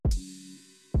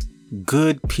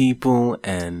Good people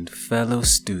and fellow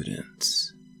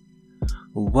students,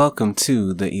 welcome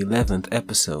to the 11th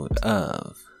episode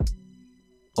of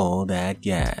All That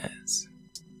Jazz,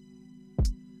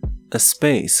 a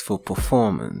space for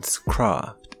performance,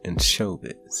 craft, and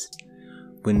showbiz,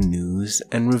 where news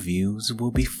and reviews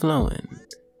will be flowing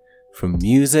from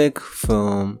music,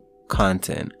 film,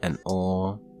 content, and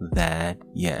all that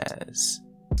jazz.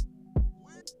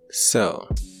 So,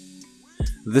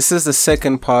 this is the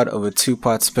second part of a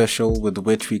two-part special with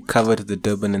which we covered the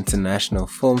Durban International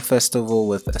Film Festival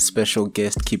with a special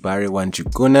guest, Kibari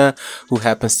Wanjuguna, who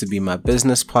happens to be my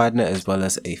business partner as well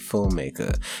as a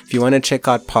filmmaker. If you want to check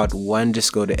out part 1,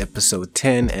 just go to episode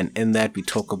 10, and in that we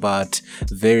talk about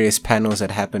various panels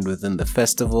that happened within the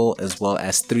festival as well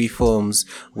as 3 films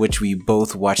which we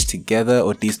both watched together, or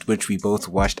at least which we both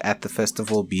watched at the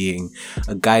festival, being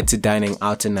A Guide to Dining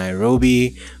Out in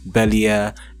Nairobi,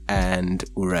 Belia, and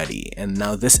Uradi. And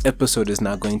now this episode is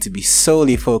now going to be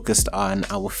solely focused on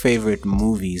our favorite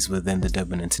movies within the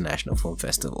Durban International Film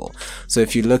Festival. So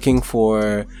if you're looking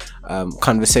for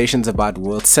conversations about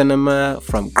world cinema,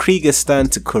 from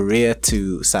Kyrgyzstan to Korea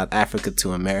to South Africa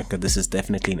to America, this is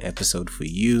definitely an episode for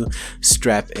you.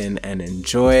 Strap in and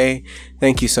enjoy.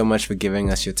 Thank you so much for giving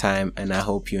us your time, and I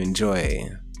hope you enjoy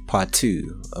part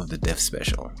 2 of the Diff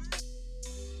Special.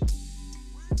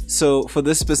 So for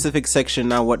this specific section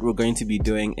now, what we're going to be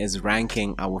doing is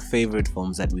ranking our favorite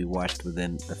films that we watched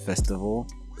within the festival.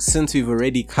 Since we've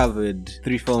already covered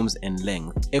 3 films in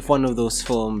length, if one of those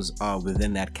films are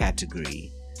within that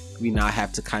category, we now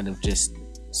have to kind of just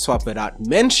swap it out.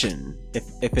 Mention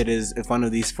if one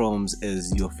of these films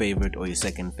is your favorite or your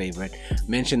second favorite,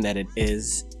 mention that it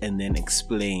is, and then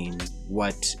explain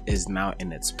what is now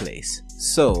in its place.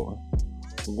 So,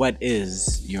 what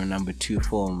is your number 2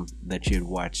 film that you'd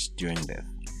watched during this?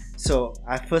 So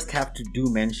I first have to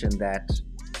mention that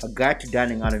A Guide to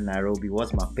Dining Out in Nairobi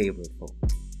was my favorite film.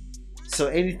 So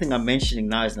anything I'm mentioning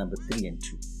now is number 3 and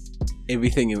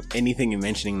 2. Anything you're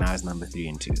mentioning now is number 3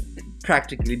 and 2.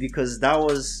 Practically, because that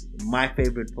was my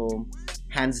favorite film,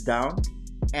 hands down.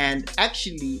 And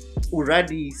actually,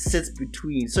 Uradi sits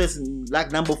between. So it's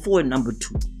like number 4 and number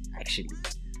 2, actually.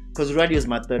 Because Uradi was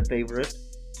my third favorite,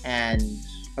 and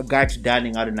A Guide to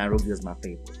Dining Out in Nairobi was my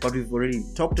favorite. But we've already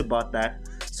talked about that,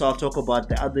 so I'll talk about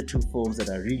the other 2 films that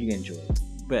I really enjoyed.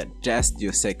 But just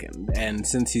your second. And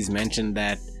since he's mentioned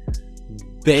that,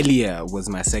 Belia was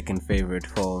my second favorite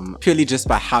film, purely just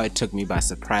by how it took me by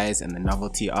surprise and the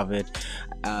novelty of it.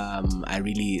 I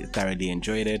really thoroughly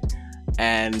enjoyed it.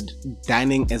 And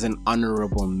Dining is an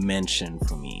honorable mention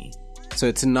for me. So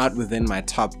it's not within my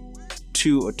top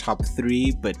 2 or top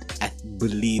 3, but I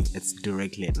believe it's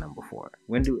directly at number 4.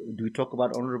 When do we talk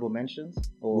about honorable mentions?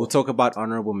 Or? We'll talk about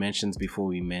honorable mentions before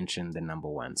we mention the number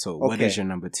 1. So what is your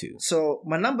number 2? So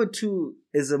my number 2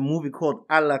 is a movie called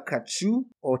Ala Kachu,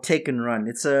 or Take and Run.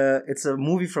 It's a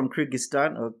movie from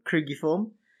Kyrgyzstan, a Kyrgyz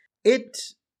film. It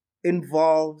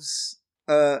involves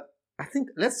I think,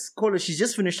 let's call it, she's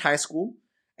just finished high school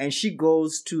and she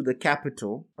goes to the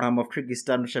capital of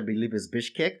Kyrgyzstan, which I believe is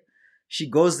Bishkek. She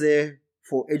goes there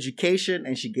for education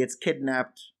and she gets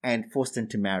kidnapped and forced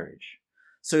into marriage.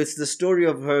 So it's the story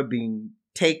of her being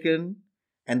taken,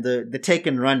 and the take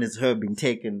and run is her being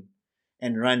taken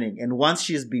and running. And once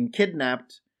she has been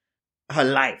kidnapped, her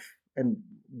life and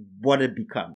what it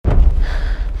becomes.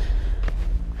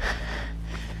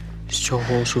 Çok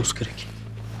oluşumuz gerek.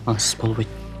 Ansız болбойт.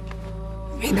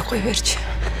 Мени кой берчи.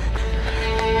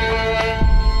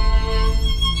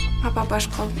 Апа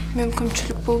башка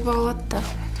мүмкүнчүлүк болбой калат да.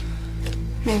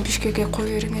 Мен Бишкекке кой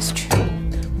бериңизчи.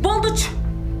 Болдучу.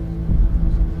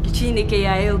 Кичинекей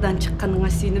айылдан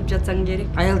чыкканыңа сүйүнүп жатсаң керек.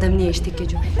 Айылда эмне эчтеке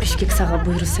жок. Бишкек сага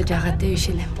буйруса жагат деп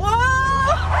ишенем.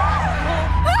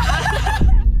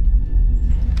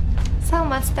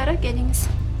 Саламатсыздар, келиңиз.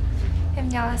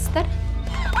 Эмне аласыздар?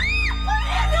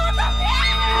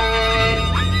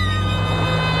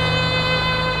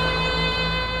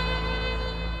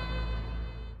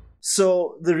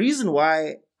 So the reason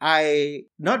why I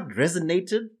not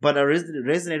resonated, but I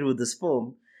resonated with this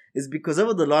film is because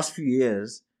over the last few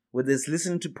years, whether it's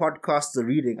listening to podcasts or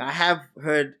reading, I have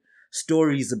heard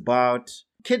stories about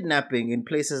kidnapping in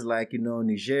places like,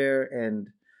 Niger, and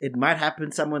it might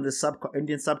happen somewhere in the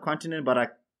Indian subcontinent, but I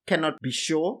cannot be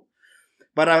sure.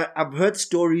 But I've heard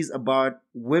stories about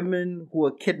women who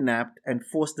are kidnapped and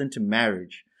forced into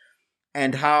marriage,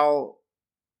 and how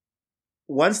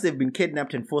once they've been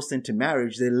kidnapped and forced into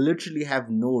marriage, they literally have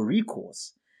no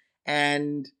recourse.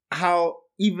 And how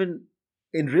even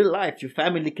in real life, your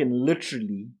family can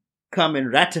literally come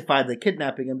and ratify the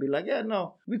kidnapping and be like, yeah,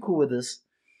 no, we're cool with this.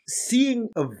 seeing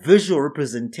a visual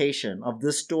representation of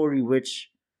this story,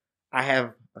 which I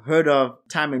have heard of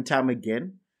time and time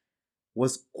again,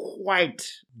 was quite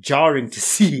jarring to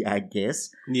see, I guess.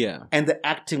 Yeah. And the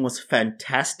acting was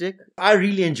fantastic. I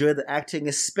really enjoyed the acting,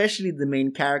 especially the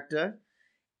main character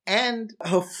and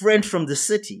her friend from the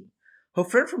city. Her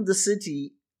friend from the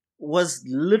city was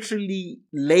literally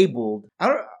labeled.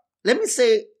 Let me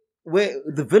say where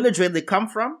the village where they come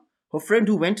from. Her friend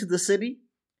who went to the city,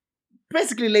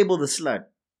 basically labeled a slut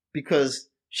because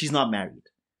she's not married.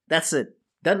 That's it.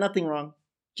 Done nothing wrong.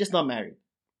 Just not married.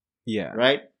 Yeah.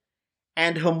 Right?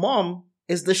 And her mom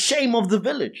is the shame of the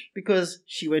village because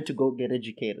she went to go get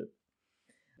educated.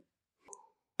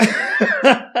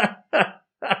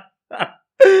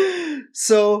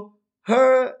 So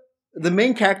the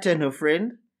main character and her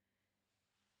friend,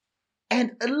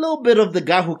 and a little bit of the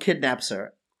guy who kidnaps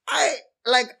her.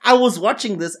 I was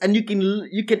watching this, and you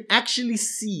can actually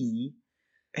see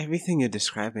everything you're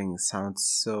describing sounds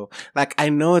so like I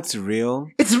know it's real.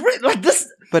 It's real, like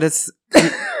this, but it's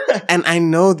and I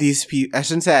know these people. I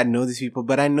shouldn't say I know these people,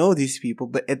 but I know these people.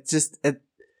 But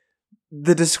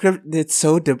the description, it's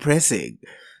so depressing.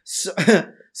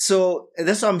 So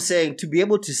that's what I'm saying. To be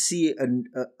able to see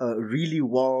a really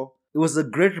well, it was a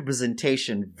great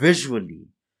representation visually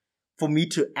for me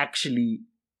to actually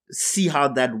see how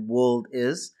that world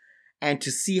is, and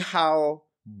to see how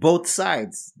both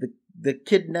sides, the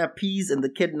kidnappees and the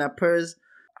kidnappers,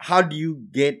 how do you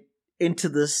get into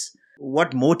this?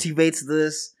 What motivates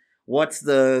this? What's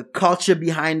the culture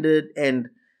behind it? And,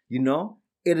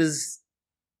 it is,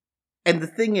 and the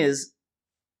thing is,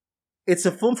 it's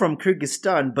a film from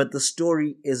Kyrgyzstan, but the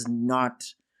story is not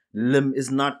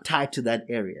tied to that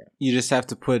area. You just have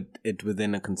to put it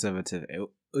within a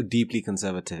deeply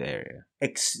conservative area.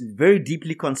 Very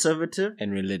deeply conservative.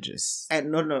 And religious.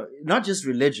 And no, not just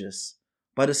religious,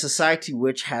 but a society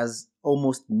which has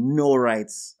almost no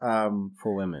rights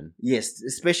for women. Yes,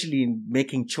 especially in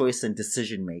making choice and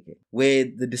decision making, where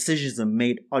the decisions are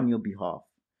made on your behalf.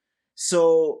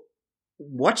 So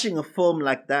watching a film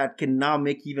like that can now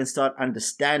make you even start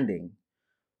understanding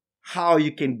how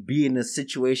you can be in a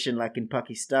situation like in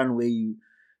Pakistan where you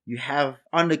have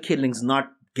honor killings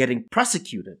not getting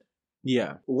prosecuted.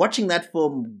 Yeah. Watching that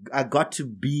film, I got to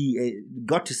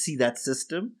see that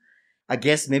system. I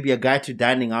guess maybe A Guide to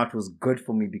Dining Out was good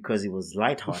for me because it was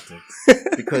lighthearted.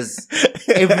 Because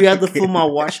every other film I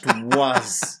watched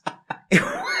was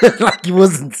it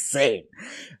was insane.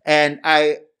 And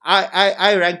I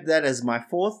ranked that as my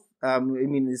fourth.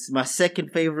 It's my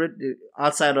second favorite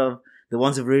outside of the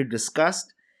ones we've already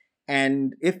discussed.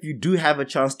 And if you do have a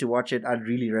chance to watch it, I'd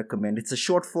really recommend. It's a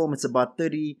short film. It's about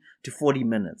 30 to 40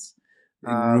 minutes.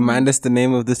 Remind us the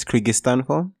name of this Kyrgyzstan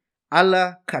film?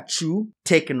 Allah Kachu,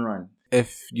 Take and Run.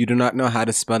 If you do not know how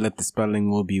to spell it, the spelling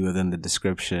will be within the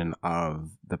description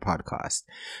of the podcast.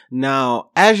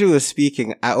 Now, as you were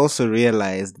speaking, I also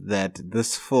realized that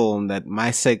this film,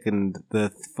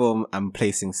 the film I'm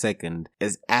placing second,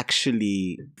 is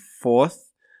actually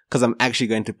fourth, because I'm actually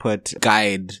going to put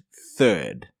Guide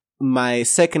third. My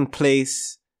second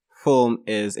place film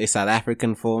is a South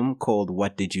African film called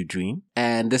What Did You Dream?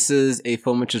 And this is a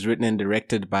film which is written and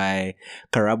directed by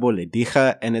Karabo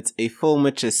Lediga, and it's a film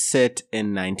which is set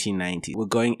in 1990. We're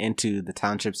going into the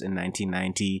townships in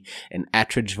 1990 in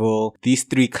Attridgeville. These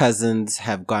three cousins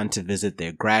have gone to visit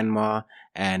their grandma,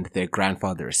 and their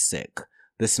grandfather is sick.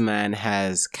 This man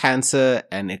has cancer,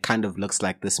 and it kind of looks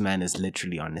like this man is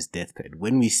literally on his deathbed.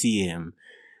 When we see him,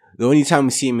 the only time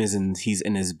we see him is he's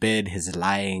in his bed, he's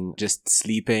lying, just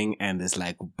sleeping, and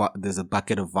there's a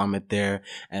bucket of vomit there,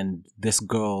 and this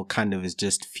girl kind of is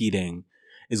just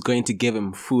is going to give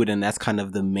him food, and that's kind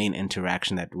of the main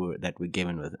interaction that we're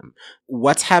given with him.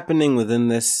 What's happening within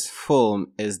this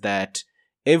film is that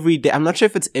every day, I'm not sure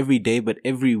if it's every day, but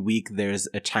every week there's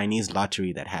a Chinese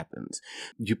lottery that happens.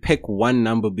 You pick one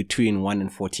number between 1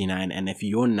 and 49, and if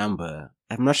your number,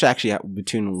 I'm not sure actually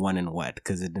between 1 and what,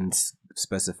 because it didn't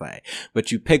specify,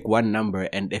 but you pick one number,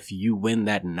 and if you win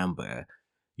that number,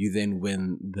 you then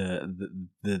win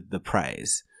the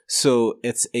prize. So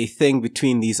it's a thing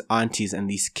between these aunties and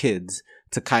these kids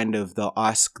to they'll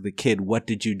ask the kid, what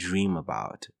did you dream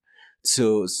about?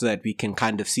 So that we can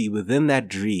kind of see within that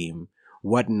dream,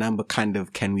 what number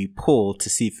can we pull to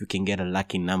see if we can get a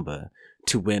lucky number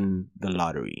to win the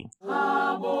lottery.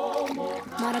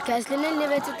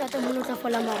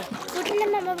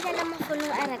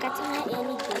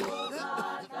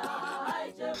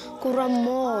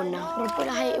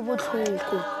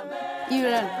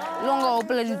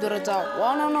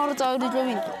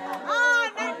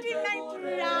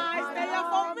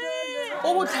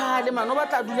 o botlhale man o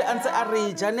batla dule a ntse a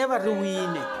reja never re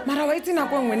wine mara wa itse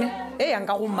nako ngwe ne e yang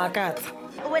ka go makatsa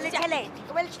o wele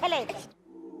tšhelete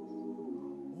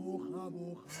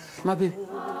mabe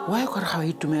why kore ga wa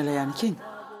itumela yana keng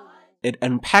It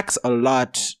unpacks a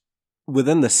lot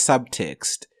within the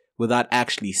subtext without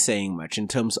actually saying much in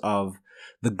terms of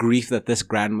the grief that this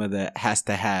grandmother has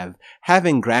to have,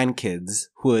 having grandkids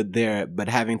who are there, but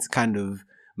having to kind of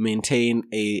maintain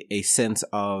a sense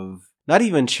of not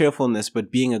even cheerfulness,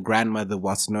 but being a grandmother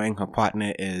whilst knowing her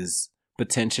partner is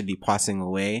potentially passing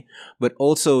away, but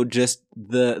also just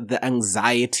the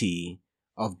anxiety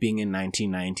of being in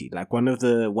 1990. Like one of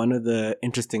the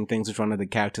interesting things which one of the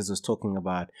characters was talking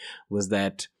about was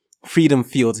that freedom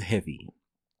feels heavy.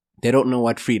 They don't know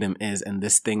what freedom is, and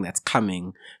this thing that's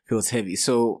coming feels heavy.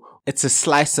 So it's a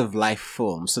slice of life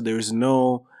film. So there's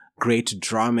no great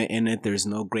drama in it. There's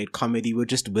no great comedy. We're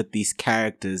just with these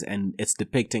characters, and it's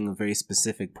depicting a very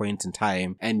specific point in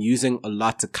time and using a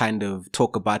lot to kind of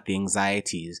talk about the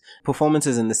anxieties.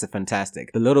 Performances in this are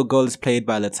fantastic. The little girl is played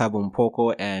by Lethabo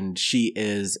Mpoko, and she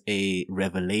is a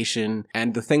revelation.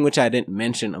 And the thing which I didn't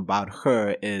mention about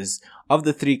her is, of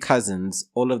the three cousins,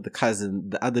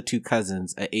 the other two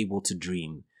cousins are able to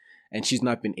dream, and she's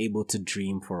not been able to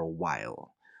dream for a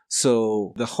while.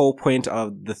 So the whole point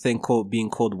of the thing being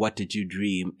called What Did You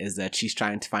Dream is that she's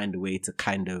trying to find a way to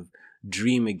kind of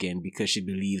dream again, because she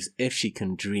believes if she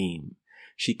can dream,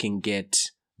 she can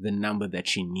get the number that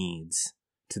she needs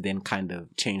to then kind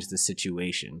of change the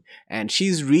situation. And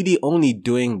she's really only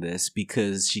doing this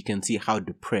because she can see how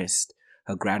depressed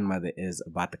her grandmother is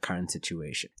about the current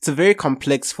situation. It's a very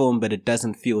complex film, but it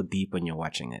doesn't feel deep when you're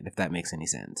watching it, if that makes any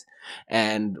sense.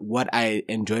 And what I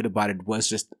enjoyed about it was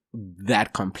just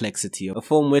that complexity. A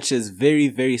film which is very,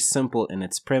 very simple in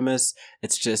its premise.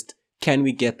 It's just, can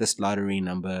we get this lottery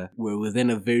number? We're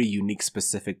within a very unique,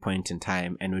 specific point in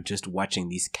time, and we're just watching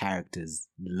these characters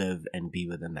live and be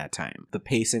within that time. The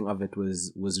pacing of it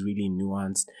was really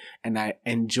nuanced, and I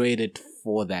enjoyed it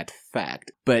for that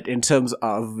fact. But in terms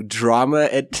of drama,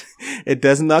 it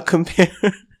does not compare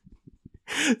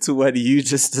to what you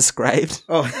just described.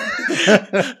 Oh,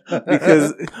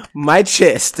 because my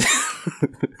chest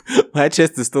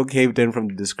is still caved in from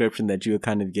the description that you were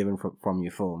kind of given from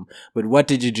your film. But What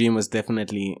Did You Dream was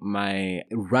definitely my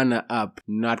runner-up,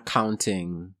 not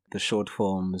counting the short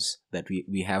films that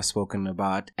we have spoken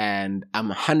about. And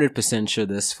I'm 100% sure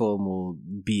this film will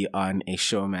be on a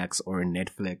Showmax or a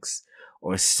Netflix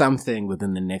or something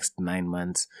within the next 9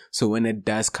 months. So when it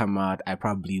does come out, I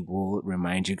probably will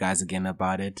remind you guys again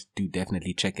about it. Do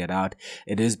definitely check it out.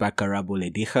 It is by Karabo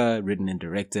Lediga, written and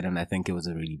directed, and I think it was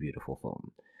a really beautiful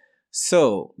film.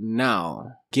 So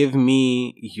now, give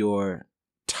me your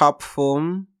top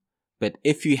film, but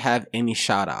if you have any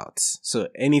shout outs, so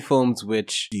any films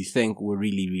which you think were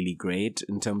really, really great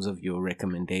in terms of your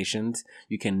recommendations,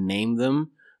 you can name them,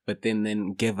 but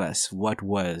then give us what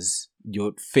was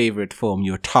your favorite film,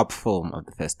 your top film of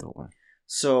the festival.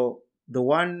 So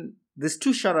there's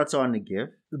two shout outs I want to give.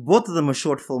 Both of them are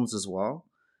short films as well.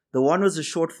 The one was a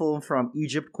short film from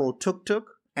Egypt called Tuk Tuk.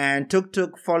 And Tuk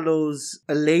Tuk follows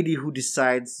a lady who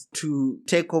decides to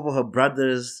take over her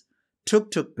brother's Tuk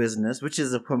Tuk business, which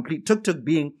is a complete Tuk Tuk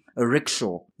being a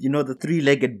rickshaw. You know, the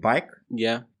 3-legged bike?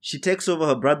 Yeah. She takes over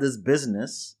her brother's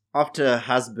business after her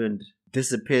husband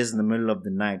disappears in the middle of the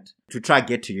night to try to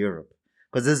get to Europe.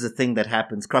 Because this is the thing that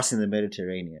happens crossing the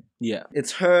Mediterranean. Yeah.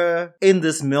 It's her in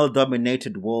this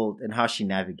male-dominated world and how she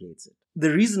navigates it.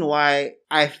 The reason why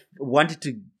I wanted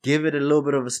to give it a little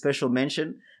bit of a special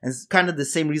mention, and it's kind of the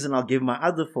same reason I'll give my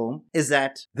other film, is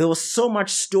that there was so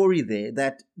much story there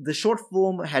that the short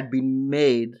film had been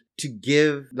made to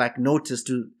give like notice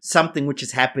to something which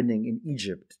is happening in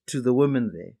Egypt to the women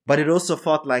there. But it also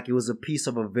felt like it was a piece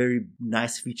of a very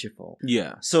nice feature film.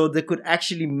 Yeah. So they could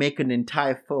actually make an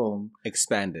entire film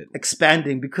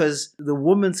expanding because the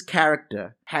woman's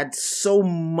character had so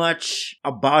much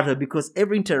about her, because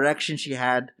every interaction she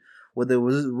had, whether it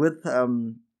was with her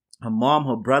mom,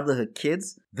 her brother, her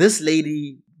kids, this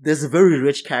lady, there's a very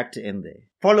rich character in there,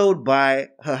 followed by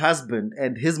her husband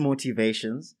and his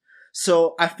motivations.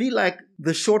 So I feel like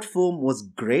the short film was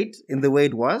great in the way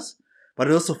it was, but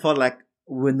it also felt like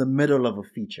we're in the middle of a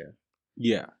feature.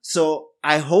 Yeah. So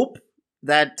I hope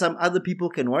that some other people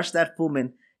can watch that film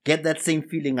and get that same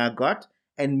feeling I got,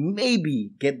 and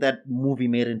maybe get that movie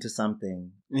made into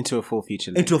something. Into a full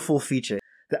feature. Into a full feature.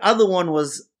 The other one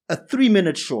was a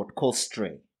 3-minute short called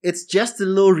Stray. It's just a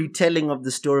little retelling of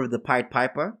the story of the Pied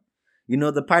Piper. You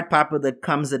know, the Pied Piper that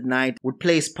comes at night, would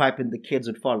play his pipe and the kids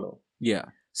would follow. Yeah.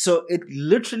 So it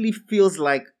literally feels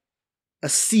like a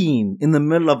scene in the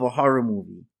middle of a horror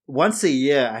movie. Once a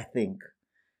year, I think,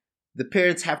 the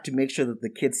parents have to make sure that the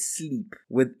kids sleep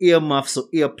with earmuffs or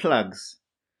earplugs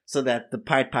so that the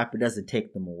Pied Piper doesn't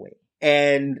take them away.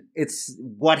 And it's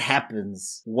what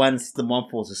happens once the mom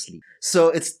falls asleep. So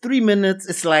it's 3 minutes.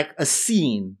 It's like a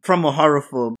scene from a horror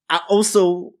film. I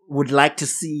also would like to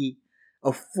see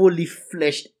a fully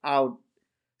fleshed out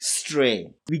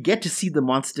Stray. We get to see the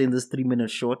monster in this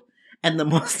 3-minute short, and the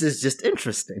monster is just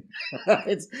interesting.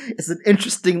 It's an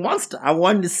interesting monster. I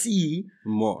want to see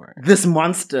more this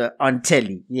monster on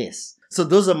telly. Yes. So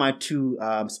those are my two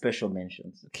special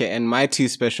mentions. Okay, and my two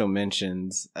special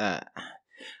mentions.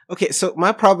 Okay, so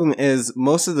my problem is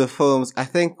most of the films, I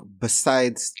think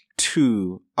besides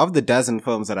 2 of the dozen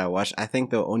films that I watched, I think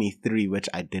there were only 3 which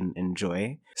I didn't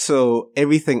enjoy. So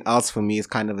everything else for me is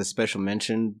kind of a special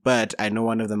mention, but I know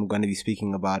one of them I'm going to be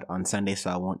speaking about on Sunday, so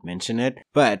I won't mention it.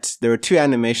 But there were 2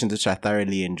 animations which I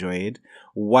thoroughly enjoyed.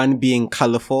 One being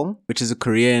Colorful, which is a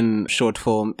Korean short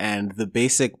film, and the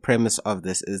basic premise of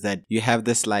this is that you have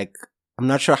this, like, I'm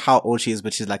not sure how old she is,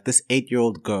 but she's like this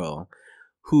 8-year-old girl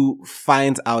who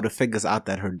finds out or figures out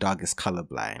that her dog is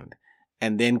colorblind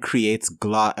and then creates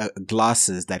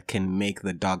glasses that can make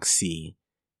the dog see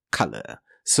color.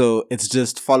 So it's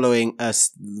just following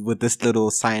us with this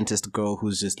little scientist girl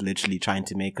who's just literally trying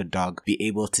to make a dog be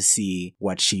able to see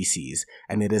what she sees.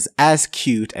 And it is as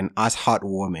cute and as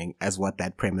heartwarming as what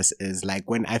that premise is. Like,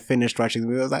 when I finished watching the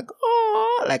movie, I was like,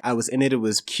 oh, like, I was in it. It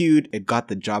was cute. It got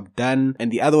the job done.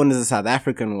 And the other one is a South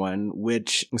African one,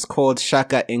 which is called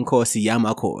Shaka Inkosi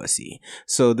Yamakosi.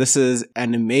 So this is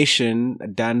animation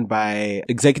done by,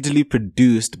 executively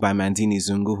produced by Manzini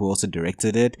Zungu, who also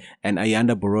directed it, and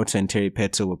Ayanda Boroto and Terry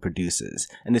Peto were producers.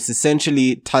 And it's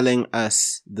essentially telling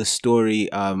us the story.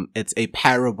 It's a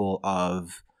parable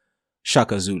of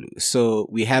Shaka Zulu. So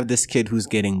we have this kid who's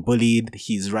getting bullied.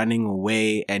 He's running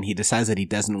away and he decides that he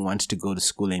doesn't want to go to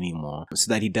school anymore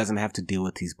so that he doesn't have to deal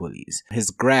with these bullies. His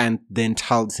grand then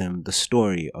tells him the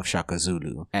story of Shaka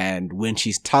Zulu. And when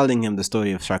she's telling him the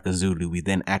story of Shaka Zulu, we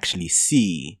then actually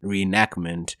see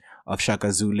reenactment of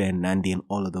Shaka Zulu and Nandi and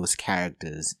all of those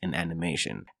characters in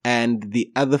animation. And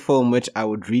the other film which I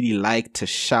would really like to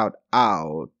shout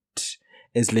out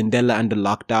is Lindela Under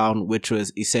Lockdown, which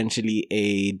was essentially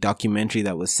a documentary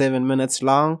that was 7 minutes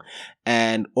long.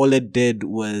 And all it did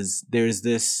was, there's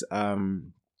this, I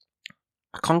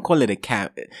can't call it a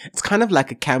camp. It's kind of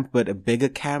like a camp, but a bigger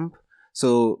camp.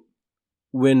 So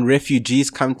when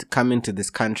refugees come into this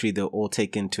country, they're all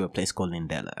taken to a place called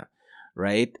Lindela,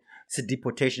 right? It's a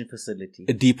deportation facility.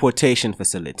 A deportation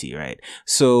facility, right?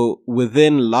 So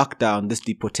within lockdown, this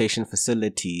deportation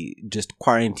facility just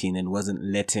quarantined and wasn't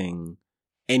letting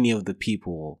any of the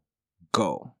people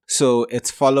go. So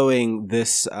it's following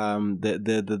this,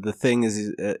 the thing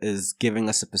is giving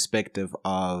us a perspective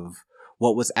of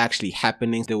what was actually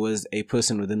happening. There was a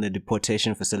person within the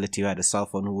deportation facility who had a cell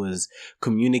phone who was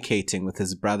communicating with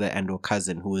his brother and or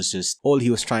cousin, who was just, all he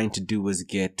was trying to do was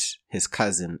get his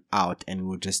cousin out, and we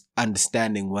were just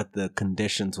understanding what the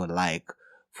conditions were like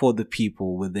for the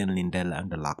people within Lindela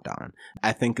under lockdown.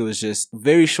 I think it was just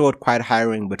very short, quite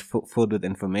hiring, but filled with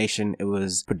information. It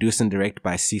was produced and directed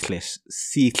by Sihle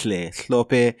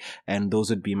Slope, and those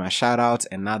would be my shout outs.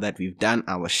 And now that we've done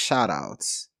our shout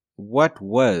outs, what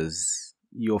was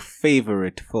your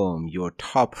favorite film, your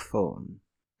top film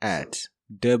at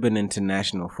Durban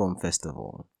International Film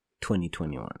Festival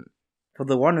 2021? For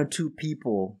the 1 or 2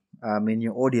 people in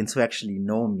your audience who actually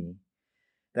know me,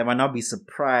 they might not be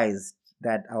surprised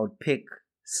that I would pick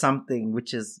something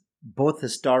which is both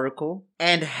historical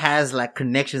and has like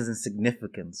connections and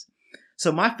significance.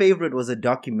 So my favorite was a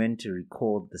documentary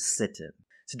called The Sit-In.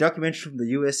 It's a documentary from the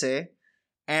USA,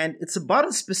 and it's about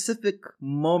a specific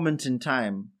moment in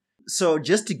time. So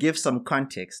just to give some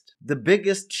context, the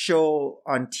biggest show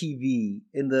on TV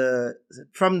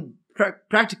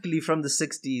practically from the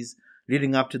 60s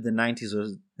leading up to the 90s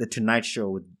was The Tonight Show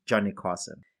with Johnny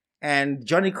Carson. And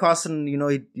Johnny Carson, you know,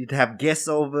 he'd have guests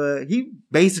over. He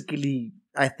basically,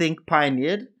 I think,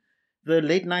 pioneered the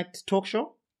late night talk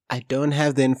show. I don't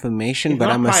have the information,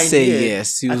 but I must say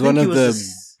yes. He was one of the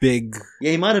big... Yeah,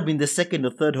 he might have been the second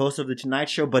or third host of The Tonight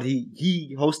Show, but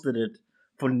he hosted it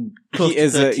for close to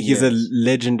 30 years. He's a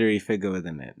legendary figure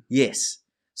within it. Yes.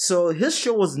 So his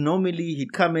show was normally,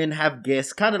 he'd come in, have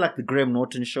guests, kind of like the Graham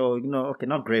Norton show. You know, okay,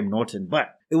 not Graham Norton,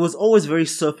 but it was always very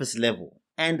surface level.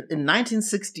 And in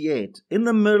 1968, in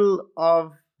the middle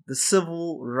of the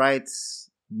civil rights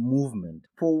movement,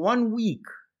 for 1 week,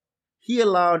 he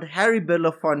allowed Harry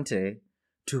Belafonte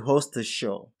to host the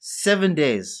show. 7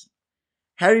 days.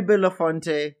 Harry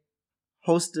Belafonte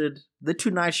hosted The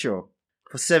Tonight Show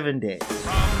for 7 days.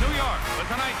 From New York, The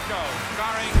Tonight Show,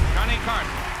 starring Johnny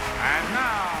Carson. And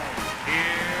now,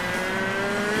 here's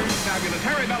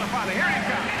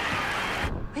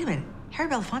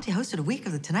Harry Belafonte hosted a week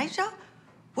of The Tonight Show?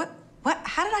 What?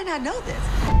 How did I not know this?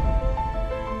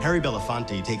 Harry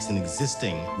Belafonte takes an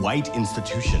existing white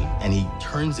institution and he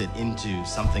turns it into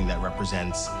something that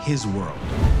represents his world.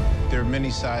 There are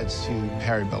many sides to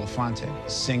Harry Belafonte.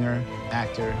 Singer,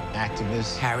 actor,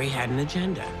 activist. Harry had an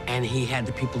agenda, and he had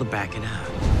the people to back it up.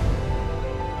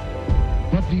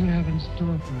 What do you have in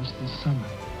store for us this summer?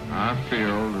 I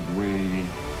feel that we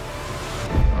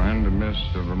are in the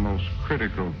midst of a most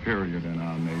critical period in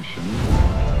our nation.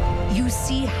 You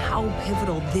see how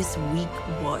pivotal this week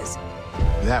was.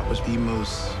 That was the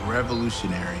most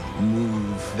revolutionary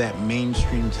move that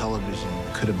mainstream television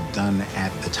could have done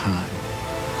at the time.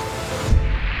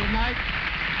 Good night.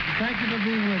 Thank you for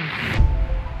being with us.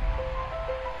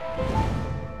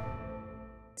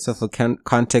 So for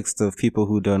context of people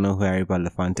who don't know who Harry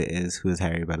Belafonte is, who is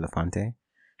Harry Belafonte?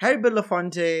 Harry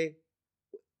Belafonte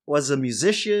was a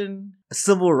musician, a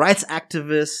civil rights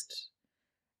activist.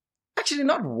 Actually,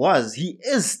 not was. He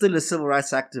is still a civil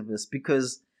rights activist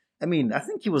because, I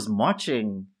think he was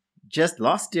marching just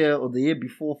last year or the year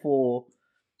before for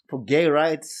gay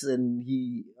rights, and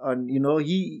he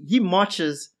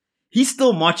marches. He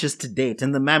still marches to date,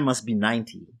 and the man must be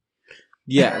 90.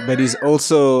 Yeah, but he's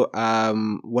also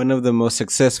one of the most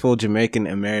successful Jamaican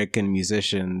American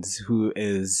musicians who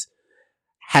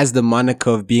has the moniker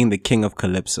of being the king of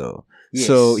calypso. Yes.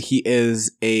 So he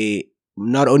is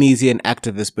not only is he an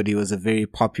activist, but he was a very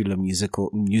popular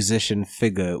musician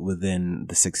figure within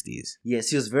the 60s. Yes,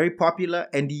 he was very popular,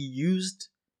 and he used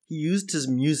his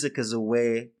music as a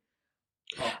way.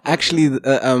 Actually,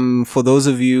 for those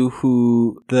of you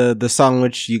who the song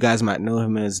which you guys might know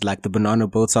him as like the Banana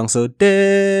Boat song, so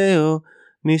Deo,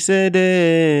 me say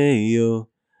Deo,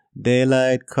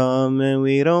 daylight come and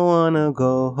we don't wanna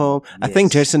go home. Yes. I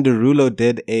think Jason Derulo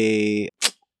did a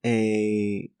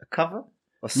cover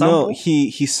or sample? No,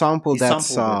 he sampled that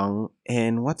song.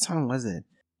 And what song was it?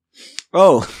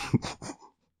 Oh.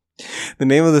 The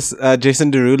name of this,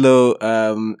 Jason Derulo,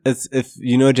 if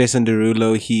you know Jason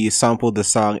Derulo, he sampled the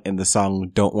song in the song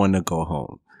Don't Wanna Go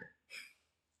Home.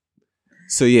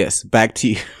 So yes, back to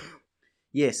you.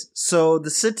 Yes, so the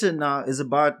sit-in now is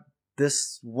about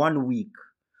this 1 week,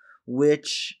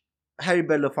 which Harry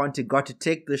Belafonte got to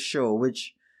take the show,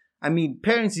 which,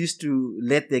 parents used to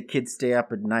let their kids stay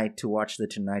up at night to watch The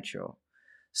Tonight Show.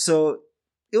 So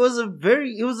it was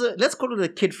let's call it a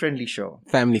kid-friendly show.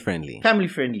 Family friendly.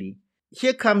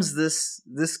 Here comes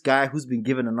this guy who's been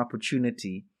given an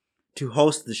opportunity to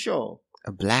host the show.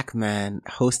 A black man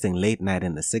hosting late night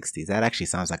in the 60s. That actually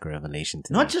sounds like a revelation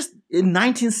to me. Not just in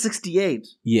 1968.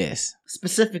 Yes.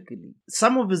 Specifically.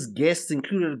 Some of his guests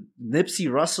included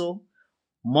Nipsey Russell,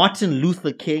 Martin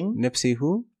Luther King. Nipsey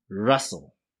who?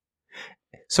 Russell.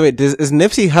 So wait, is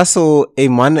Nipsey Hussle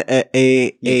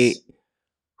yes.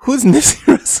 Who's Nipsey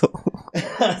Russell?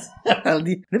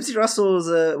 Nipsey Russell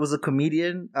was a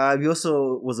comedian. He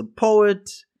also was a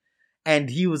poet, and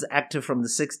he was active from the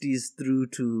 60s through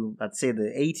to, I'd say,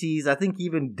 the 80s. I think he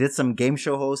even did some game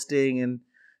show hosting and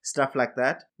stuff like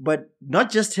that. But not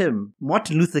just him.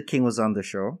 Martin Luther King was on the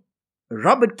show.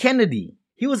 Robert Kennedy.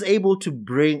 He was able to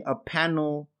bring a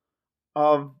panel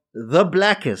of the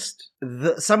blackest,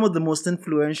 some of the most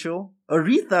influential.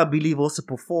 Aretha, I believe, also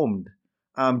performed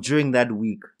during that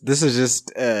week. This is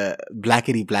just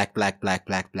blackity black.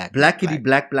 Blackity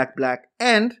black.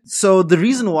 And so the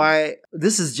reason why,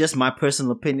 this is just my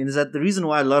personal opinion, is that the reason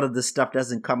why a lot of this stuff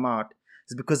doesn't come out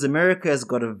is because America has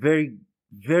got a very,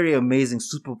 very amazing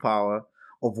superpower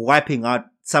of wiping out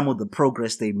some of the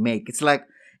progress they make. It's like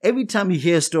every time you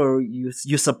hear a story,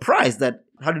 you're surprised that,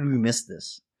 how did we miss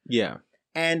this? Yeah.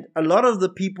 And a lot of the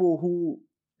people who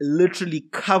literally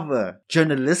cover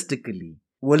journalistically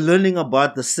were learning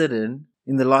about the sit-in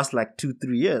in the last 2-3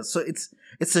 years. So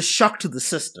it's a shock to the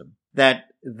system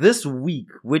that this week,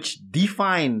 which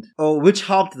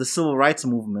helped the civil rights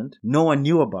movement, no one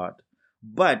knew about.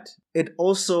 But it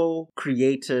also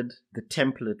created the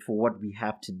template for what we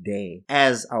have today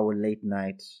as our late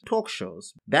night talk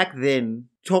shows. Back then,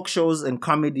 talk shows and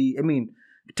comedy,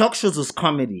 talk shows was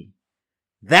comedy.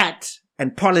 That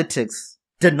and politics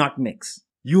did not mix.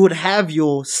 You would have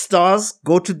your stars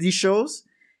go to these shows,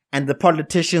 and the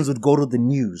politicians would go to the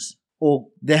news, or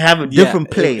they have a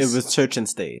different place. It was church and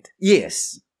state.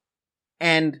 Yes.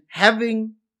 And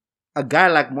having a guy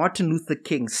like Martin Luther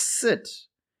King sit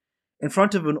in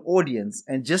front of an audience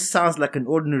and just sounds like an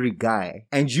ordinary guy,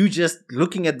 and you just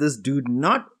looking at this dude,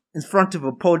 not in front of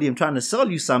a podium trying to sell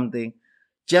you something,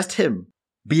 just him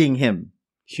being him.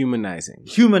 Humanizing.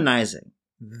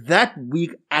 That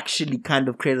week actually kind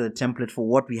of created a template for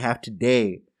what we have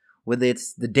today whether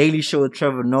it's The Daily Show with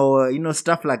Trevor Noah,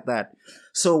 stuff like that.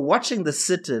 So watching The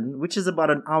Sit-In, which is about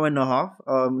an hour and a half,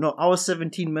 hour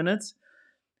 17 minutes,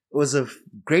 was a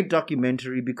great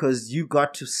documentary because you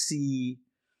got to see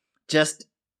just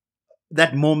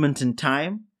that moment in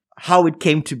time, how it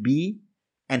came to be,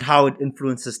 and how it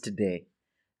influences today.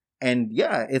 And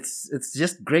yeah, it's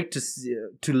just great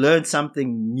to learn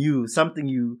something new,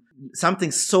 something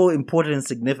so important and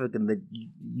significant that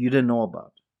you didn't know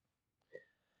about.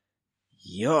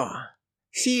 Yeah.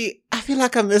 See, I feel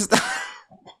like I missed out.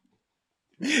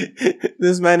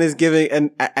 This man is giving,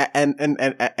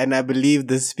 and I believe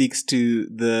this speaks to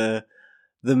the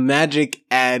magic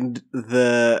and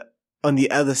on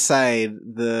the other side,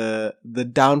 the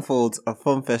downfalls of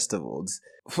film festivals.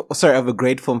 Of a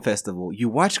great film festival. You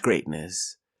watch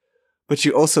greatness, but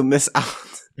you also miss out.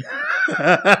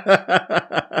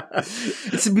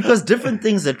 It's because different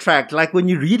things attract. Like when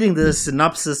you're reading the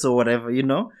synopsis or whatever,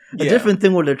 a different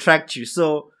thing will attract you.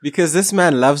 So because this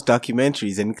man loves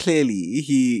documentaries, and clearly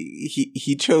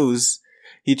he chose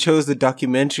the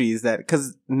documentaries that,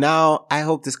 because now I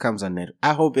hope this comes on net.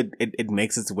 I hope it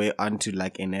makes its way onto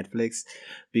like a Netflix,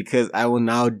 because I will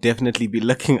now definitely be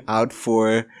looking out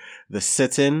for The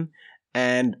Sit-In.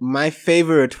 And my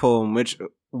favorite film,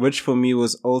 which for me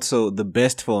was also the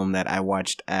best film that I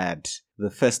watched at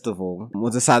the festival,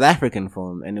 was a South African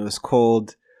film, and it was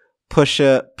called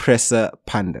Pusha Pressa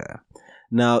Panda.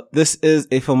 Now, this is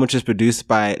a film which is produced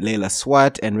by Layla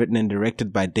Swart and written and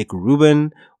directed by Dick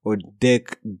Rubin, or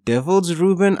Dick Devils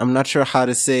Rubin. I'm not sure how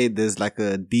to say. There's like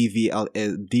a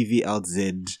DVLZ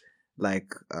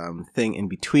thing in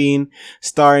between,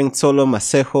 starring Tsolo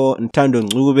Masejo, Ntando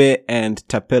Ngube, and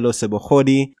Tapelo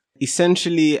Sebohodi.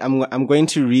 Essentially, I'm going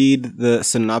to read the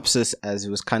synopsis as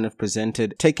it was kind of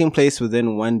presented. Taking place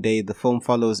within one day, the film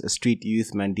follows a street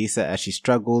youth, Mandisa, as she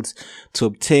struggles to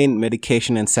obtain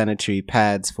medication and sanitary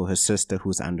pads for her sister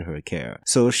who's under her care.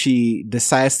 So she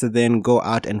decides to then go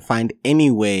out and find any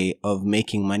way of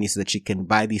making money so that she can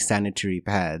buy these sanitary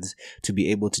pads to be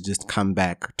able to just come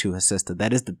back to her sister.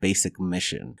 That is the basic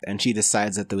mission. And she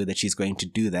decides that the way that she's going to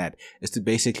do that is to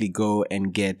basically go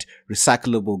and get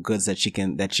recyclable goods that she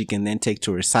can then take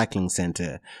to a recycling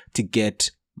center to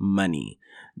get money.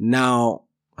 Now,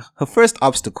 her first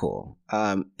obstacle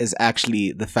is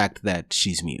actually the fact that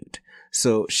she's mute.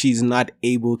 So she's not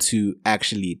able to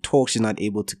actually talk. She's not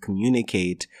able to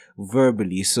communicate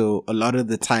verbally. So a lot of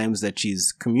the times that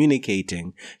she's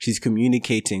communicating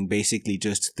basically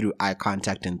just through eye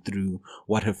contact and through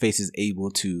what her face is able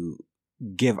to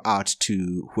give out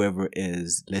to whoever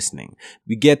is listening.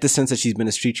 We get the sense that she's been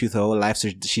a street youth her whole life, so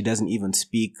she doesn't even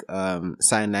speak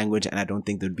sign language, and I don't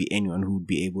think there'd be anyone who would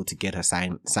be able to get her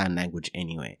sign language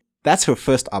anyway. That's her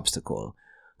first obstacle.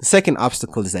 The second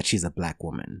obstacle is that she's a black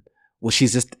woman. Well,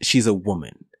 she's a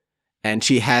woman. And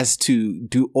she has to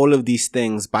do all of these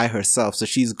things by herself. So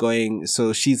she's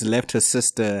left her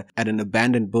sister at an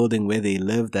abandoned building where they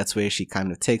live. That's where she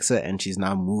kind of takes her, and she's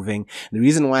now moving. The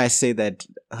reason why I say that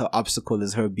her obstacle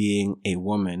is her being a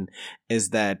woman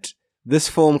is that this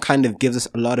film kind of gives us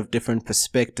a lot of different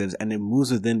perspectives, and it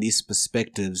moves within these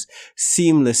perspectives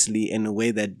seamlessly in a way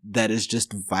that is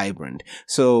just vibrant.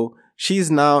 So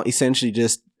she's now essentially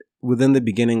just, within the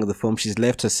beginning of the film, she's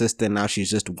left her sister, and now she's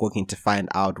just working to find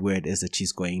out where it is that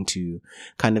she's going to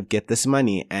kind of get this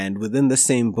money. And within the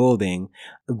same building,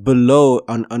 below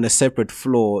on a separate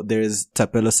floor, there is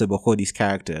Tapelo Sebohodi's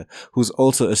character, who's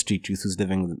also a street youth who's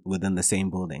living within the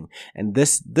same building. And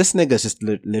this nigga's just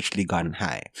literally gotten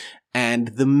high. And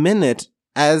the minute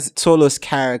as Tsolo's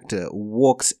character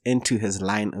walks into his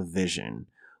line of vision,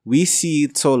 we see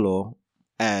Tsolo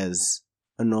as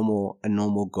a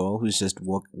normal girl who's just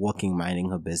walking, minding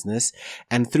her business.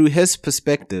 And through his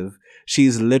perspective,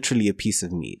 she's literally a piece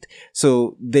of meat.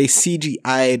 So they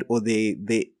CGI'd, or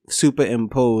they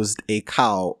superimposed a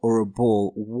cow or a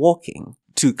bull walking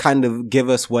to kind of give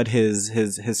us what his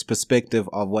perspective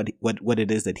of what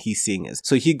it is that he's seeing is.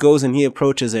 So he goes and he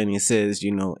approaches her and he says,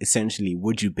 essentially,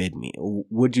 would you bid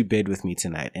with me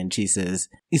tonight? And she says,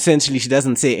 essentially, she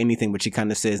doesn't say anything, but she kind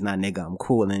of says, nah, nigga, I'm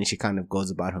cool. And then she kind of goes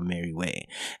about her merry way.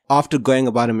 After going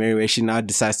about her merry way, she now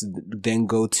decides to then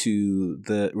go to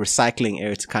the recycling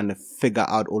area to kind of figure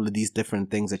out all of these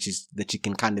different things that she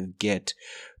can kind of get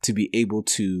to be able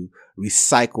to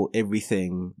recycle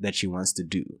everything that she wants to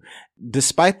do.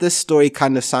 Despite this story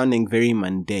kind of sounding very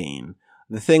mundane,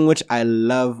 The thing which I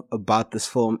love about this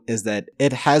film is that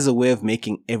it has a way of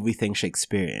making everything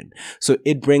Shakespearean. So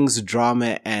it brings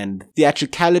drama and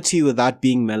theatricality without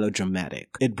being melodramatic.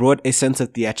 It brought a sense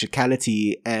of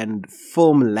theatricality and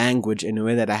film language in a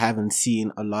way that I haven't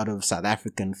seen a lot of South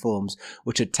African films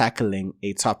which are tackling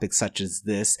a topic such as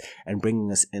this and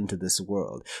bringing us into this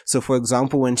world. So for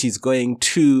example, when she's going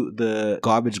to the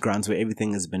garbage grounds where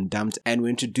everything has been dumped and we're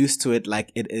introduced to it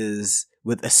like it is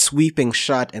with a sweeping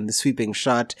shot, and the sweeping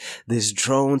shot, there's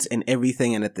drones and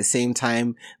everything, and at the same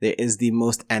time, there is the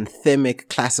most anthemic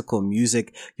classical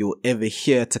music you'll ever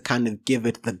hear to kind of give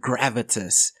it the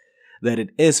gravitas that it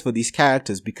is for these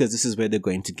characters, because this is where they're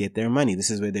going to get their money.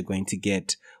 This is where they're going to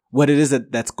get what it is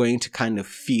that's going to kind of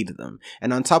feed them.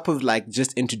 And on top of like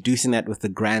just introducing that with the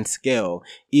grand scale,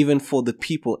 even for the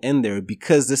people in there,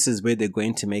 because this is where they're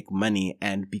going to make money,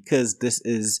 and because this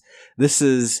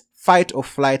is fight or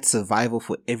flight survival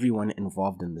for everyone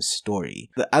involved in the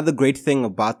story. The other great thing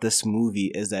about this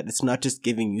movie is that it's not just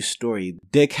giving you story.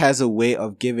 Dick has a way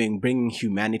of bringing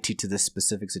humanity to this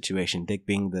specific situation. Dick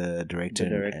being the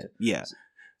director. Yeah.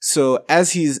 So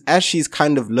as she's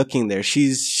kind of looking there,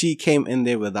 she came in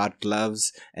there without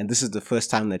gloves, and this is the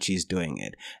first time that she's doing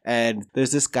it. And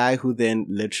there's this guy who then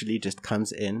literally just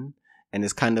comes in and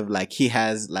it's kind of like he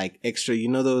has like extra,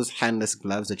 those handless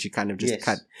gloves that you kind of just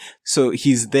cut. So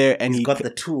he's there and he's got the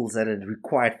tools that are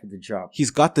required for the job. He's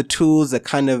got the tools that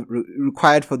kind of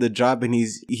required for the job, and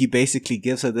he basically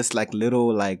gives her this like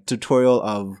little like tutorial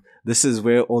of this is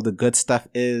where all the good stuff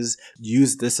is.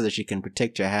 Use this so that you can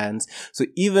protect your hands. So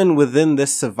even within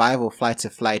this survival flight to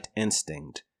flight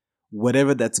instinct,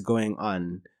 whatever that's going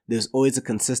on, there's always a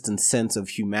consistent sense of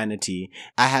humanity.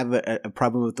 I have a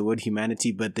problem with the word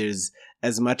humanity, but there's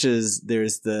as much as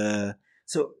there's the...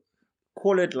 So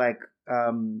call it like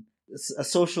a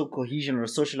social cohesion or a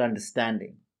social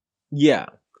understanding. Yeah.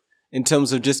 In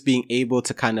terms of just being able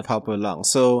to kind of help her along.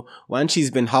 So once she's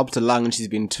been helped along and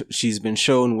she's been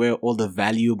shown where all the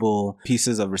valuable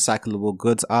pieces of recyclable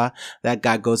goods are, that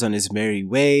guy goes on his merry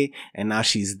way, and now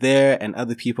she's there and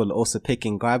other people are also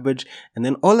picking garbage. And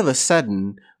then all of a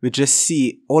sudden, we just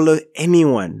see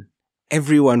everyone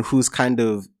who's kind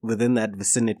of within that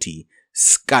vicinity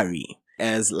scurry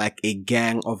as like a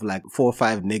gang of like 4 or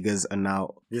 5 niggas are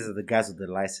now. These are the guys with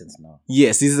the license now.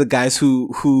 Yes, these are the guys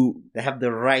who they have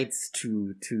the rights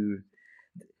to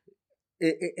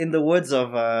in the words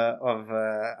of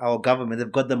our government,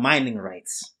 they've got the mining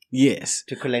rights. Yes.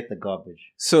 To collect the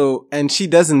garbage. So, and she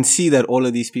doesn't see that all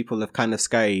of these people have kind of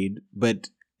scurried, but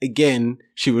again,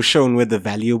 she was shown where the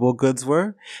valuable goods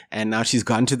were, and now she's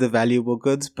gone to the valuable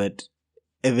goods, but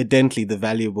evidently the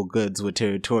valuable goods were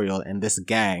territorial, and this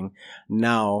gang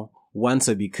now wants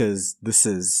her because this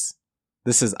is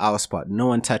our spot. No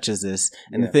one touches this.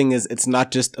 And the thing is, it's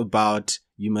not just about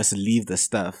you must leave the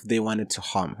stuff. They wanted to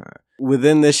harm her.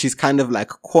 Within this, she's kind of like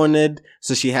cornered,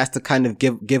 so she has to kind of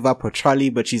give up her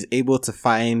trolley, but she's able to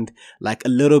find like a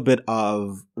little bit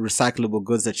of recyclable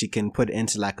goods that she can put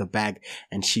into like a bag,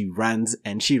 and she runs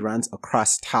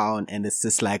across town, and it's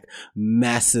this like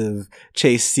massive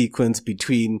chase sequence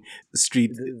between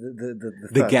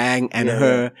the gang and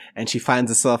her, and she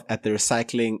finds herself at the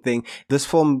recycling thing. This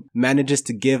film manages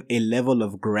to give a level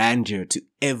of grandeur to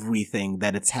everything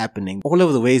that it's happening. All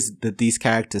of the ways that these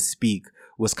characters speak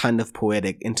was kind of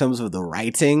poetic. In terms of the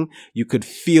writing, you could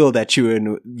feel that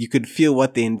you could feel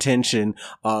what the intention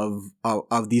of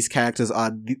these characters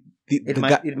are.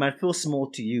 It might feel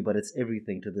small to you, but it's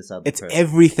everything to this other person. It's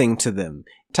everything to them.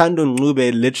 Thando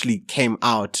Ncube literally came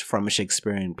out from a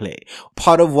Shakespearean play.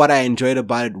 Part of what I enjoyed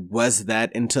about it was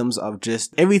that in terms of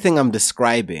just everything I'm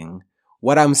describing,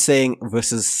 what I'm saying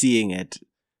versus seeing it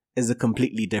is a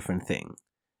completely different thing.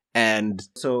 And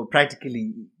so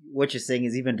practically what you're saying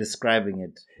is even describing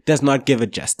it does not give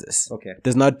it justice. Okay.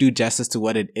 Does not do justice to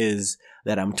what it is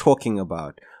that I'm talking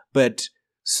about. But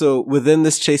so within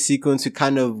this chase sequence, we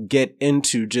kind of get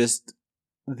into just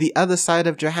the other side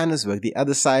of Johannesburg, the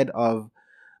other side of,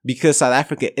 because South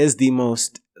Africa is the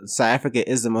most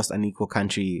unequal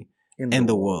country in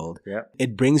the world. Yeah.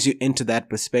 It brings you into that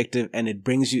perspective, and it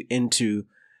brings you into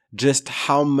just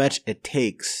how much it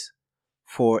takes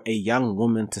for a young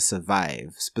woman to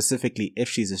survive, specifically if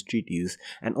she's a street youth.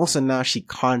 And also now she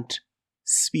can't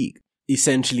speak.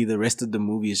 Essentially, the rest of the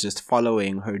movie is just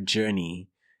following her journey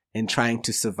and trying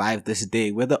to survive this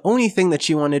day, where the only thing that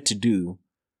she wanted to do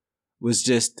was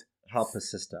just help her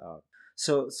sister out.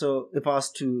 So if I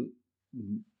was to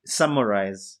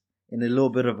summarize in a little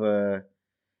bit of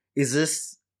is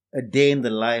this a day in the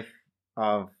life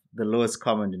of the lowest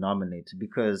common denominator?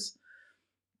 Because,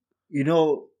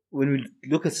 when we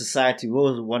look at society, we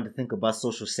always want to think about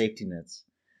social safety nets.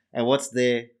 and what's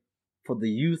there for the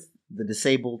youth, the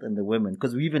disabled, and the women.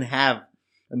 Because we even have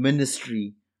a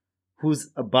ministry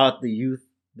who's about the youth,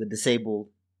 the disabled,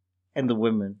 and the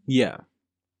women. Yeah.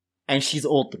 And she's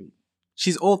all three.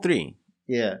 She's all three.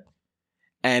 Yeah.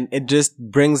 And it just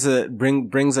brings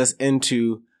us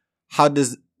into how do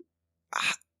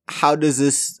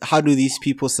these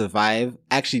people survive?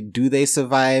 Actually, do they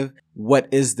survive? What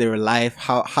is their life?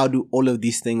 How do all of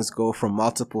these things go from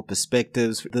multiple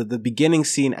perspectives? The beginning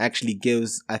scene actually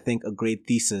gives, I think, a great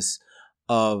thesis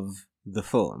of the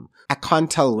film. I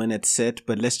can't tell when it's set,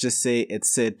 but let's just say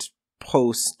it's set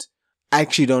post. I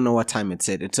actually don't know what time it's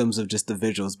set in terms of just the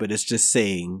visuals, but it's just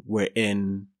saying we're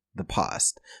in the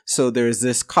past. So there's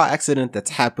this car accident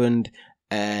that's happened,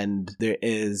 and there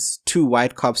is 2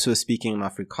 white cops who are speaking in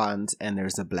Afrikaans, and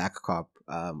there's a black cop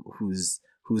who's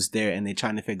there, and they're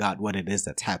trying to figure out what it is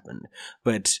that's happened.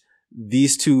 But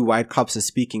these 2 white cops are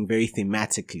speaking very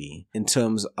thematically in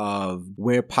terms of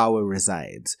where power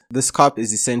resides. This cop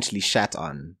is essentially shat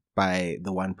on by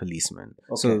the one policeman.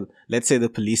 Okay. So let's say the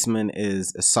policeman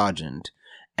is a sergeant,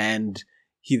 and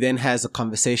he then has a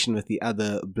conversation with the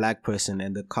other black person,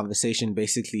 and the conversation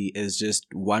basically is just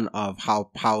one of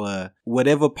how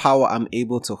whatever power I'm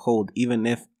able to hold, even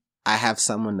if I have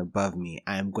someone above me,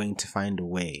 I am going to find a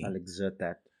way. I'll exert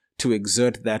that. To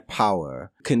exert that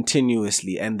power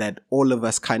continuously, and that all of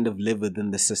us kind of live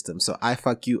within the system. So I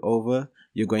fuck you over,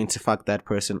 you're going to fuck that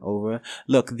person over.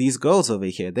 Look, these girls over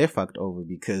here, they're fucked over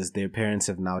because their parents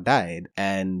have now died,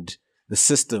 and the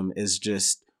system is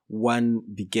just one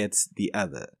begets the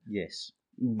other. Yes.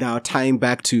 Now, tying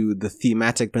back to the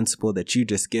thematic principle that you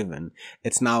just given,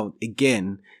 it's now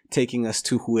again taking us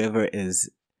to whoever is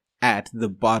at the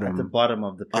bottom of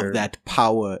the pyramid, of that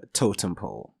power totem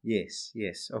pole. Yes,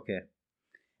 okay.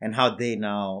 And how they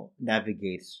now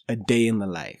navigate a day in the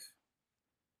life,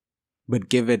 but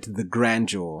give it the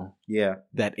grandeur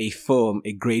that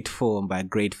a great film by a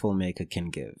great filmmaker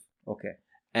can give. Okay.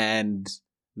 And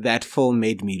that film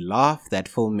made me laugh. That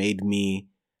film made me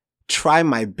try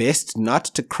my best not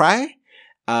to cry.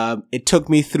 It took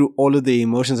me through all of the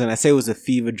emotions, and I say it was a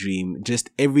fever dream. Just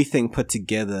everything put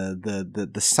together, the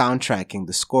soundtracking,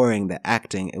 the scoring, the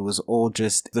acting, it was all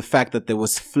just the fact that there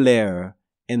was flair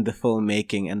in the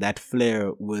filmmaking, and that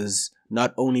flair was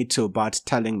not only about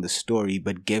telling the story,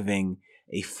 but giving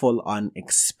a full-on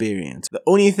experience. The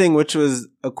only thing which was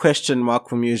a question mark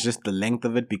for me is just the length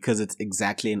of it, because it's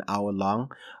exactly an hour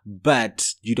long,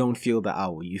 but you don't feel the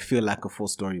hour. You feel like a full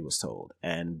story was told.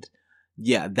 And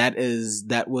yeah,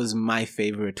 that was my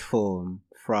favorite film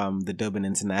from the Durban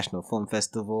International Film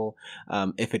Festival.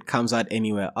 If it comes out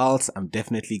anywhere else, I'm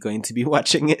definitely going to be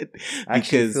watching it. I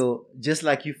actually feel just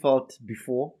like you felt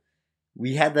before.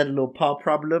 We had that little power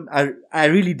problem. I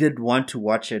really did want to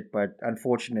watch it, but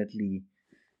unfortunately,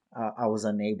 I was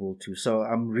unable to. So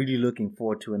I'm really looking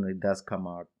forward to when it does come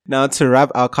out. Now, to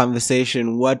wrap our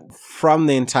conversation, from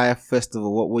the entire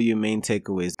festival, what were your main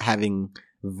takeaways, having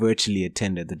virtually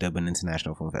attended the Durban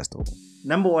International Film Festival?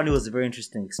 Number one, it was a very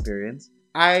interesting experience.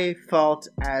 I felt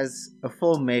as a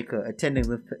filmmaker attending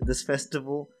this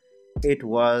festival, it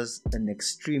was an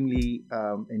extremely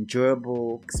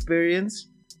enjoyable experience.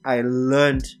 I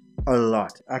learned a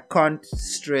lot. I can't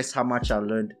stress how much I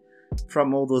learned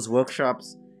from all those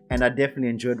workshops, and I definitely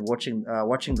enjoyed watching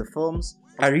the films.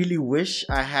 I really wish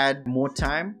I had more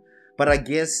time, but I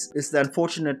guess it's the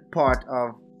unfortunate part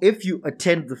of, if you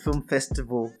attend the film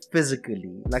festival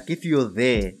physically, like if you're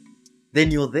there,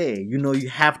 then you're there. You know, you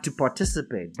have to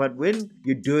participate. But when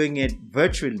you're doing it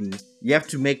virtually, you have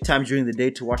to make time during the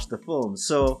day to watch the film.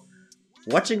 So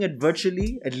watching it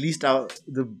virtually, at least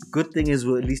the good thing is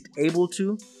we're at least able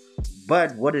to.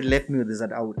 But what it left me with is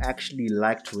that I would actually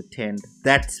like to attend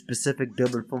that specific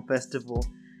Durban Film Festival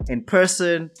in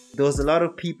person. There was a lot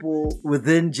of people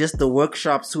within just the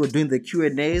workshops who were doing the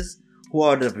Q&As who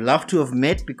I would have loved to have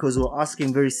met, because we were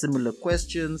asking very similar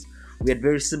questions. We had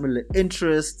very similar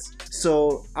interests.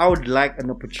 So I would like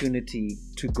an opportunity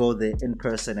to go there in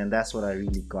person, and that's what I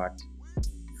really got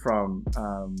from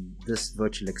this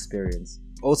virtual experience.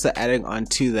 Also adding on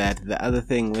to that, the other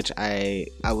thing which I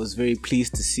was very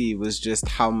pleased to see was just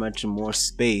how much more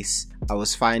space I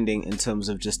was finding in terms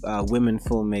of just women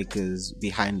filmmakers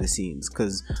behind the scenes,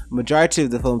 because majority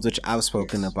of the films which I've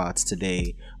spoken about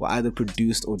today were either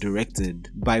produced or directed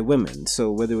by women.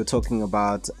 So whether we're talking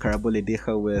about Karabole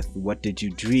Dikha with What Did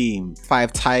You Dream,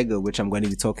 Five Tiger, which I'm going to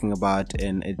be talking about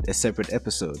in a separate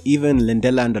episode, even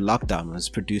Lindela Under Lockdown was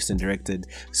produced and directed.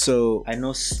 So I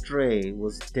know Stray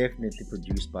was definitely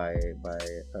produced by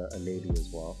a lady as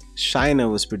well. Shiner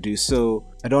was produced. So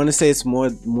I don't want to say it's more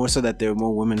so that there are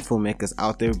more women filmmakers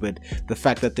out there, but the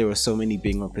fact that there were so many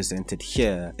being represented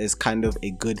here is kind of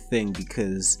a good thing,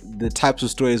 because the types of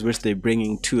stories which they're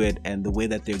bringing to it and the way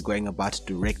that they're going about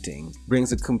directing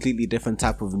brings a completely different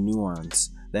type of nuance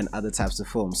than other types of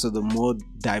films. So the more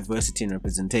diversity and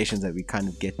representations that we kind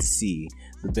of get to see,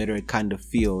 the better it kind of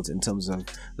feels in terms of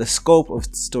the scope of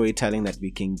storytelling that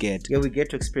we can get. Yeah, we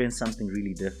get to experience something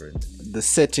really different. The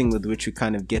setting with which we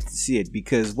kind of get to see it,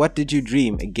 because What Did You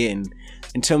Dream, again,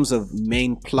 in terms of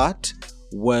main plot,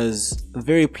 was a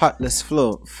very plotless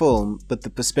film, but the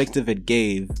perspective it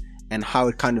gave and how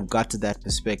it kind of got to that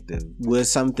perspective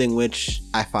was something which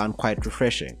I found quite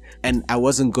refreshing. And I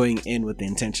wasn't going in with the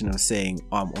intention of saying,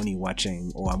 oh, I'm only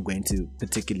watching, or I'm going to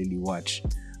particularly watch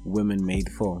women-made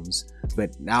films.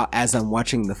 But now as I'm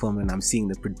watching the film and I'm seeing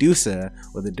the producer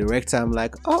or the director, I'm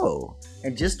like, oh.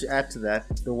 And just to add to that,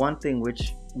 the one thing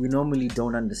which we normally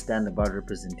don't understand about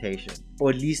representation, or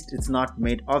at least it's not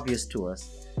made obvious to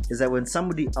us, is that when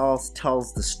somebody else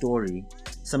tells the story,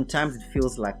 sometimes it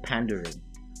feels like pandering,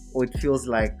 or it feels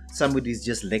like somebody's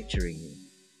just lecturing you.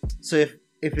 So if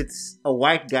it's a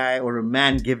white guy or a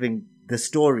man giving the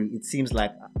story, it seems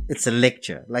like it's a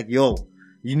lecture. Like, yo,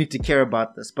 you need to care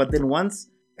about this. But then once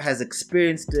has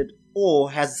experienced it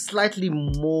or has slightly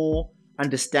more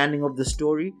understanding of the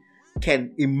story,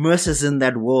 can immerse us in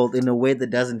that world in a way that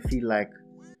doesn't feel like,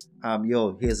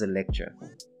 yo, here's a lecture.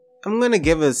 I'm going to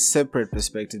give a separate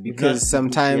perspective, because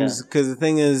sometimes, because the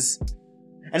thing is,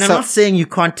 and I'm not saying you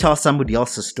can't tell somebody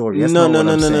else's story. That's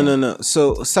No.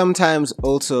 So sometimes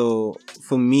also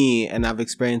for me, and I've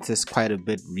experienced this quite a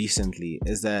bit recently,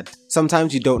 is that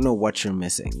sometimes you don't know what you're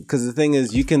missing. Because the thing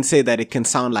is, you can say that it can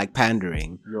sound like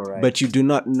pandering, right, but you do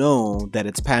not know that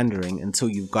it's pandering until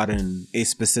you've gotten a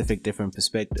specific different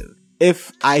perspective.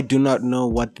 If I do not know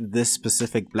what this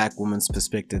specific black woman's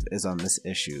perspective is on this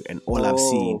issue, and all I've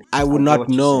seen, I would not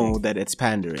know that it's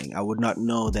pandering. I would not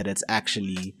know that it's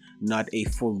actually not a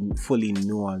fully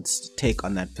nuanced take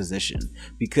on that position,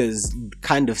 because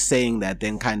kind of saying that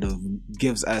then kind of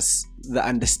gives us the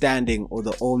understanding or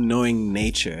the all-knowing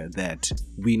nature that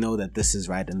we know that this is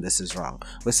right and this is wrong.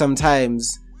 But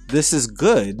sometimes this is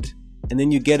good, and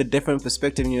then you get a different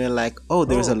perspective and you're like, oh,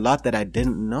 there's a lot that I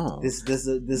didn't know.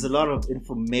 There's a lot of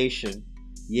information.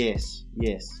 Yes.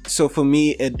 So for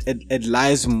me, it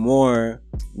lies more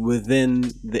within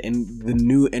the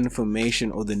new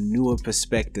information or the newer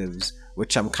perspectives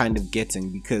which I'm kind of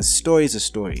getting, because stories are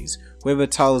stories. Whoever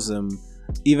tells them,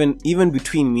 even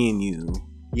between me and you.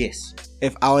 Yes.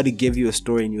 If I were to give you a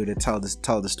story and you were to tell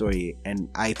the story and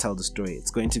I tell the story,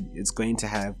 it's going to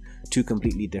have two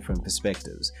completely different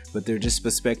perspectives. But they're just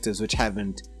perspectives which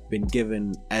haven't been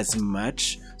given as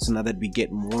much. So now that we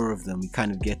get more of them, we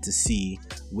kind of get to see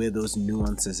where those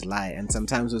nuances lie. And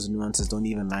sometimes those nuances don't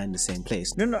even lie in the same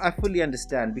place. No, I fully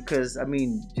understand, because I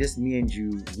mean, just me and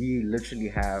you, we literally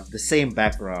have the same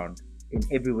background in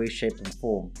every way, shape and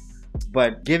form.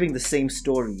 But giving the same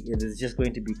story, it is just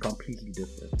going to be completely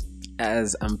different.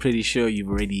 As I'm pretty sure you've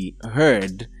already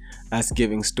heard us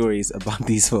giving stories about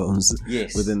these films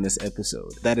within this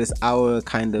episode. That is our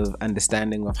kind of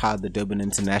understanding of how the Durban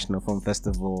International Film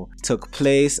Festival took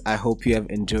place. I hope you have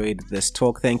enjoyed this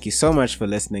talk. Thank you so much for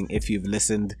listening. If you've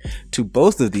listened to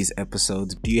both of these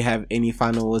episodes, do you have any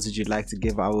final words that you'd like to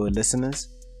give our listeners?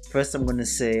 First, I'm going to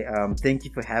say thank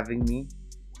you for having me.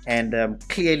 And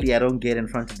clearly I don't get in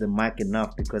front of the mic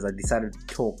enough, because I decided to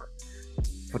talk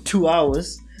for 2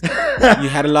 hours. You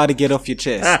had a lot to get off your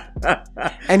chest.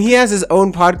 And he has his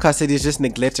own podcast that he's just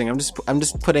neglecting. I'm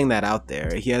just putting that out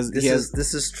there. This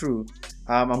is true.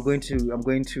 I'm going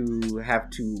to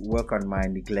have to work on my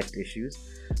neglect issues.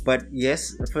 But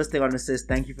yes, the first thing I want to say is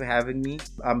thank you for having me.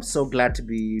 I'm so glad to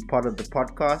be part of the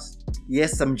podcast.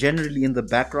 Yes, I'm generally in the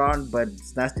background, but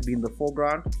it's nice to be in the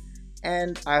foreground.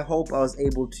 And I hope I was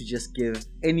able to just give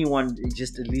anyone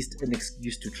just at least an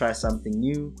excuse to try something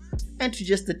new and to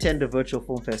just attend a virtual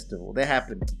film festival. They're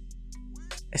happening.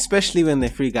 Especially when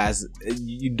they're free, guys.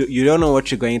 You don't know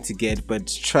what you're going to get, but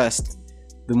trust,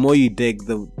 the more you dig,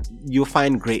 you'll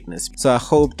find greatness. So I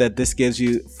hope that this gives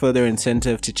you further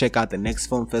incentive to check out the next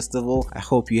film festival. I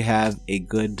hope you have a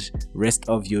good rest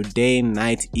of your day,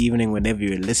 night, evening, whenever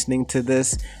you're listening to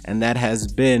this. And that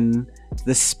has been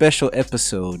the special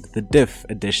episode, the Diff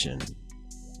edition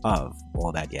of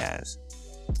All That Jazz.